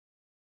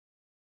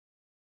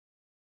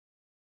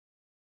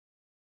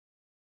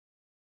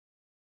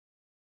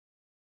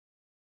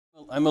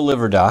I'm a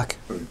liver doc.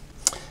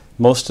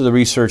 Most of the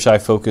research I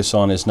focus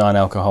on is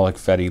non-alcoholic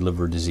fatty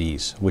liver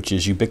disease, which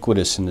is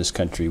ubiquitous in this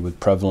country with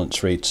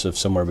prevalence rates of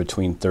somewhere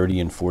between 30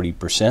 and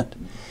 40%.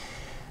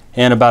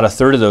 And about a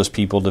third of those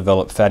people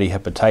develop fatty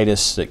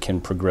hepatitis that can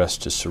progress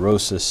to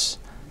cirrhosis.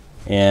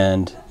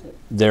 And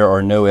there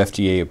are no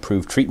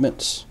FDA-approved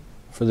treatments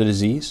for the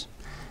disease.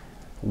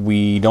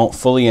 We don't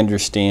fully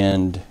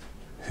understand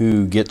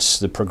who gets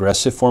the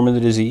progressive form of the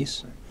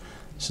disease.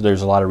 So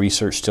there's a lot of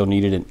research still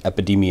needed in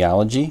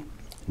epidemiology,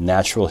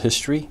 natural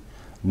history,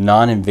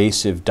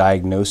 non-invasive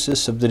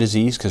diagnosis of the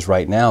disease, because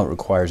right now it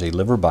requires a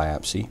liver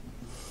biopsy.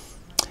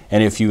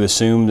 And if you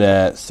assume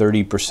that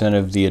 30%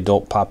 of the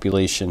adult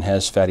population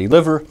has fatty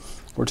liver,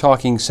 we're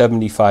talking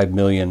 75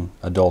 million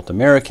adult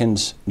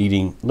Americans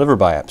needing liver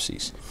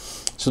biopsies.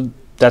 So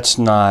that's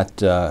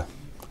not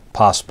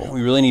possible.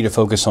 We really need to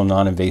focus on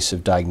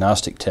non-invasive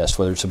diagnostic tests,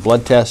 whether it's a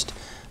blood test,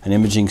 an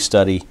imaging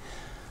study,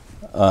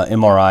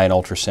 MRI and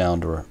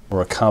ultrasound,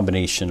 or a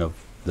combination of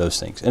those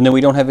things. And then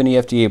we don't have any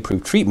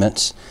FDA-approved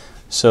treatments,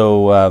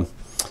 so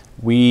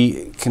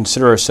we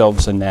consider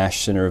ourselves a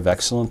NASH Center of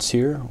Excellence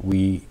here.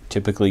 We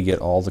typically get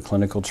all the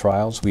clinical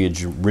trials. We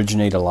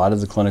originate a lot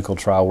of the clinical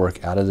trial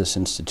work out of this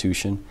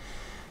institution,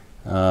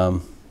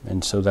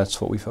 and so that's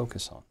what we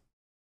focus on.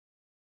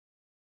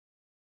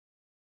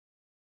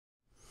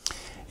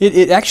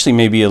 It actually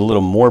may be a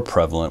little more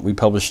prevalent. We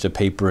published a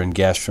paper in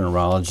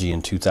Gastroenterology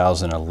in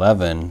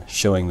 2011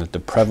 showing that the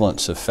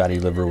prevalence of fatty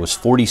liver was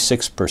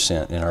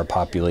 46% in our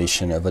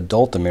population of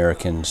adult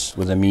Americans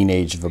with a mean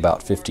age of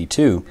about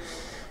 52.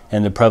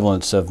 And the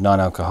prevalence of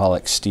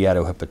non-alcoholic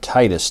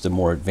steatohepatitis, the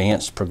more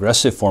advanced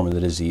progressive form of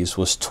the disease,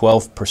 was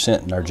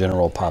 12% in our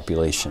general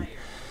population.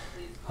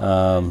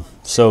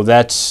 So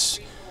that's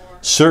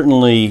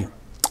certainly,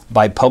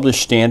 by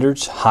published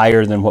standards,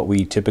 higher than what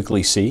we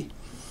typically see.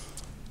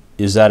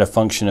 Is that a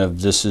function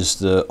of this is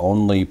the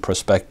only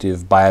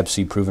prospective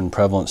biopsy-proven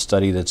prevalence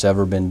study that's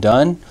ever been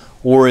done?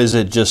 Or is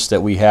it just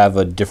that we have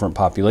a different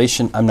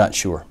population? I'm not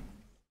sure.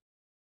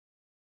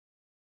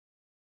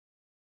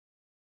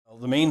 Well,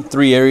 the main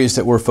three areas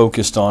that we're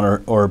focused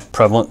on are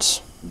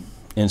prevalence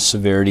and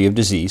severity of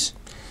disease.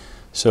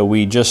 So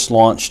we just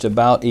launched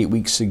about 8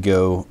 weeks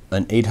ago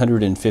an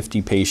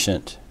 850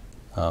 patient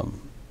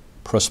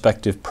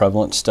prospective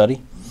prevalence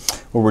study,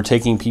 where we're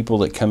taking people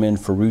that come in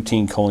for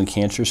routine colon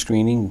cancer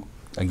screening.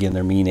 Again,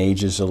 their mean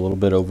age is a little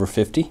bit over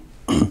 50.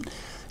 And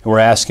we're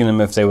asking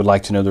them if they would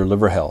like to know their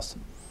liver health.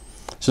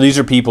 So these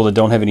are people that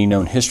don't have any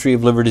known history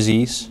of liver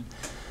disease,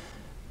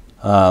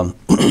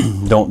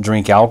 don't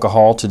drink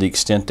alcohol to the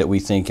extent that we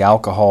think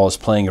alcohol is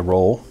playing a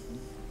role,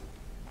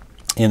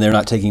 and they're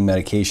not taking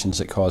medications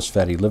that cause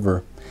fatty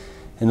liver.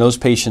 And those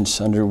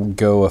patients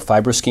undergo a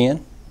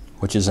FibroScan,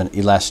 which is an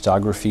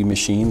elastography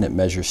machine that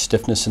measures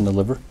stiffness in the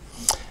liver,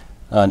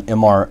 an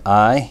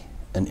MRI,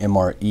 an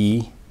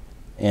MRE,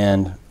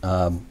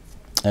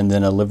 and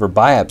then a liver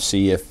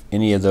biopsy if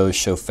any of those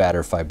show fat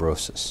or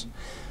fibrosis.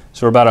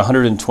 So we're about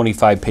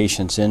 125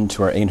 patients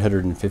into our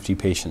 850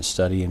 patient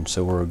study, and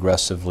so we're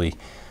aggressively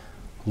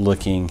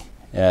looking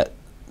at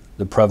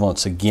the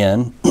prevalence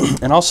again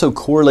and also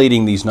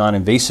correlating these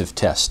non-invasive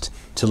tests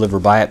to liver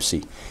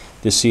biopsy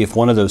to see if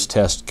one of those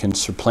tests can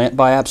supplant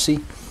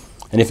biopsy,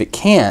 and if it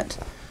can't,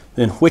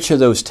 then which of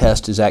those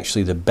tests is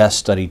actually the best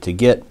study to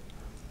get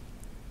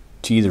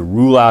to either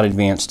rule out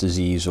advanced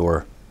disease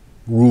or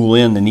rule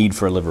in the need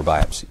for a liver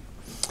biopsy.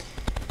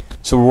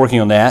 So we're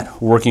working on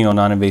that. We're working on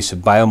non-invasive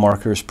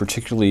biomarkers,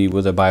 particularly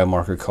with a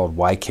biomarker called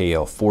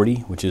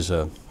YKL40, which is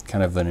a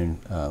kind of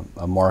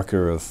a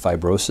marker of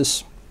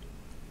fibrosis.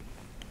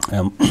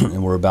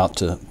 And we're about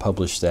to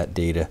publish that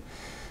data.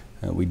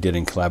 We did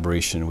in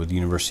collaboration with the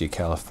University of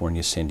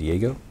California, San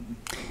Diego.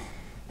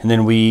 And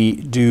then we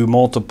do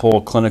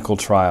multiple clinical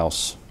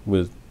trials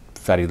with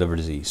fatty liver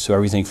disease. So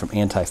everything from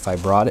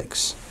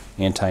anti-fibrotics,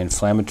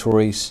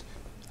 anti-inflammatories,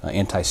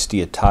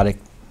 anti-steatotic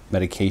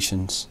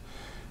medications.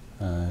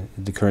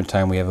 At the current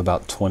time, we have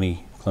about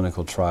 20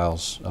 clinical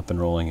trials up and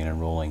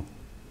enrolling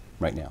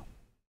right now.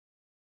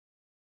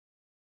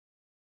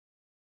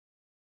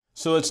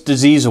 So it's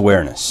disease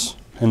awareness,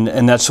 and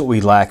that's what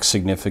we lack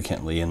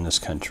significantly in this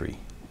country.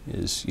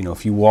 Is, you know,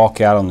 if you walk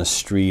out on the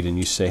street and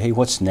you say, "Hey,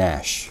 what's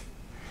NASH?"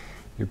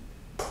 You're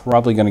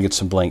probably going to get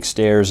some blank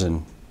stares,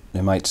 and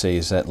they might say,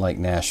 "Is that like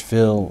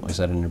Nashville? Is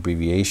that an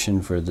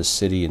abbreviation for the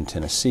city in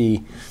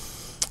Tennessee?"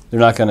 They're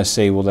not going to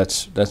say, well,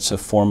 that's a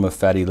form of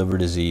fatty liver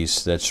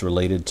disease that's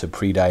related to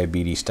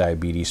prediabetes,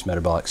 diabetes,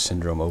 metabolic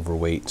syndrome,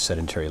 overweight,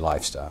 sedentary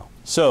lifestyle.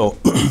 So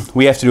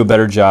we have to do a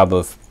better job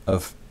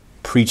of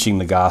preaching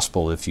the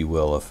gospel, if you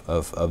will,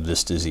 of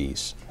this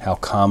disease. How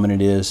common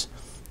it is,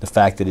 the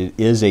fact that it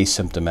is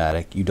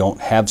asymptomatic. You don't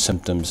have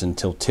symptoms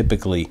until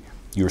typically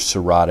you're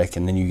cirrhotic,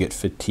 and then you get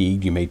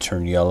fatigued. You may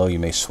turn yellow. You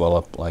may swell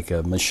up like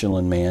a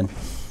Michelin man.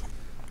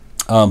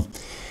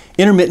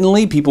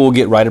 Intermittently, people will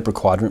get right upper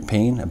quadrant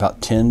pain. About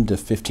 10 to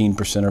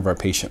 15% of our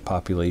patient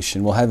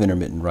population will have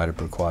intermittent right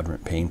upper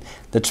quadrant pain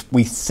that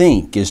we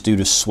think is due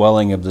to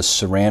swelling of the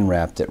saran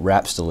wrap that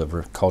wraps the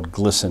liver, called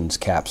Glisson's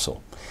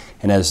capsule.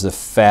 And as the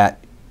fat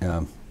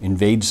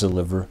invades the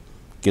liver,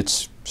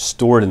 gets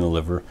stored in the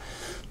liver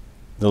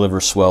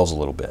swells a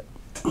little bit.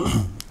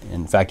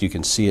 In fact, you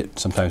can see it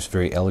sometimes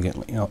very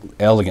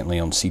elegantly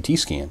on CT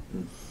scan.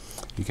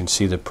 You can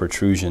see the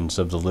protrusions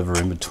of the liver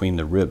in between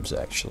the ribs,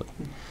 actually.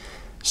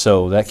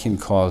 So that can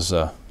cause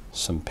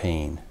some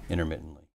pain intermittently.